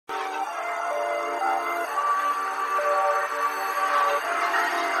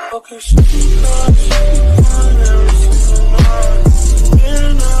Okay, so the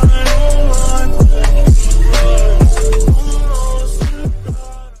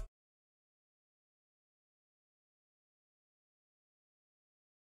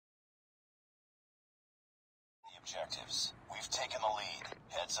objectives. We've taken the lead.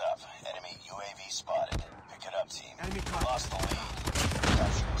 Heads up. Enemy UAV spotted. Pick it up, team. Enemy We caught. lost the lead. We're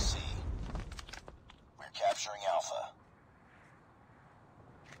capturing C. We're capturing Alpha.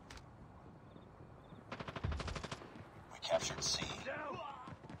 We captured C.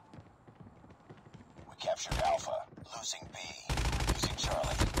 We captured Alpha. Losing B. Losing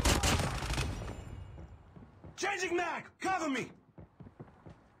Charlie. Changing mag! Cover me!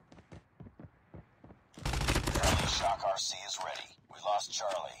 Friendly Shock RC is ready. We lost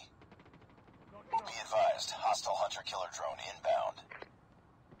Charlie. Be advised, hostile hunter-killer drone inbound.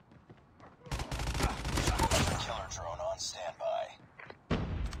 Hunter-killer drone on standby.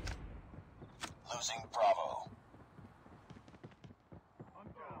 Losing Bravo.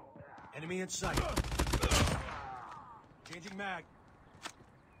 Enemy in sight. Changing mag.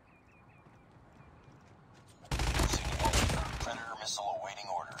 Losing A. Predator missile awaiting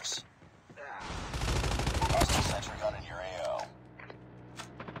orders. Hostile sentry gun in your AO.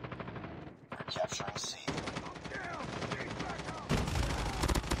 We're capturing C.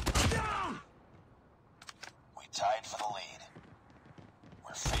 We tied for the lead.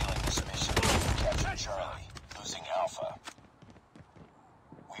 We're failing this mission. We captured Charlie. Losing Alpha.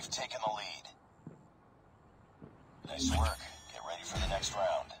 We've taken the lead. Nice work. Get ready for the next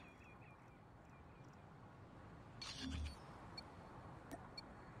round.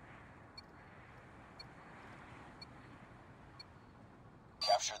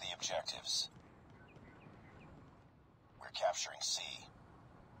 Capture the objectives. We're capturing C.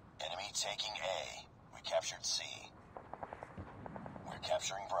 Enemy taking A. We captured C. We're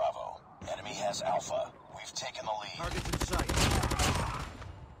capturing Bravo. Enemy has Alpha. We've taken the lead. Targets in sight.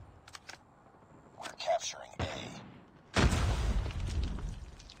 We're capturing A.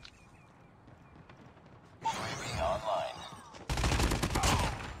 UAV online.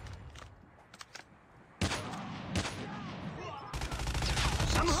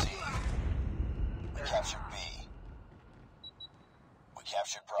 Losing C. We captured B. We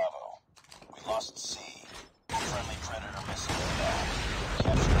captured Bravo. We lost C. Friendly Predator missile inbound.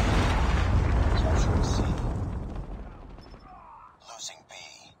 Captured A. Capturing C. Losing B.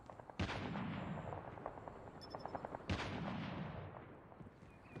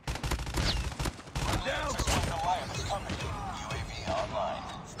 Down! XS-1 Goliath is coming. UAV online.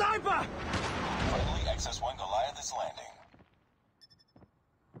 Sniper! Friendly XS-1 Goliath is landing.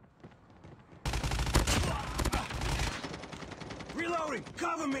 Reloading!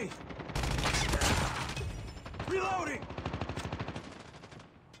 Cover me! Reloading!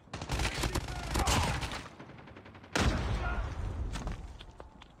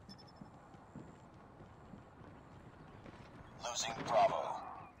 Losing Bravo.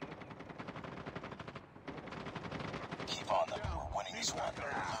 Keep on them. We're winning this one.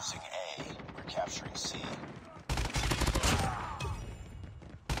 Losing A. We're capturing C.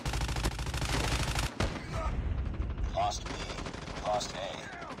 We lost B. We lost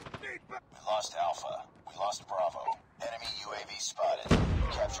A. We lost Alpha. We lost Bravo. Enemy UAV spotted.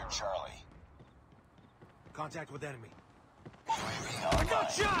 We captured Charlie. Contact with enemy. UAV I online.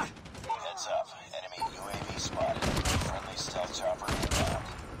 got shot! Heads up. Enemy UAV spotted. Friendly stealth chopper inbound.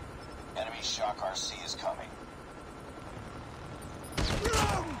 Enemy Shock RC is coming.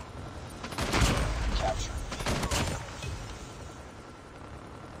 Capture B.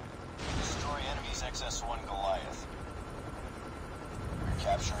 Destroy enemy's XS-1 Goliath. We're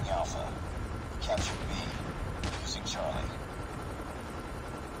capturing Alpha. We captured B. Losing Charlie.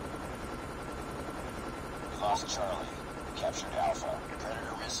 We lost Charlie. We captured Alpha.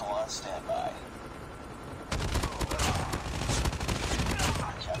 Predator missile on standby.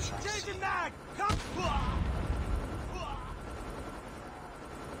 We're capturing C. Changing mag! Come!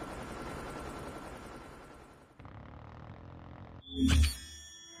 We're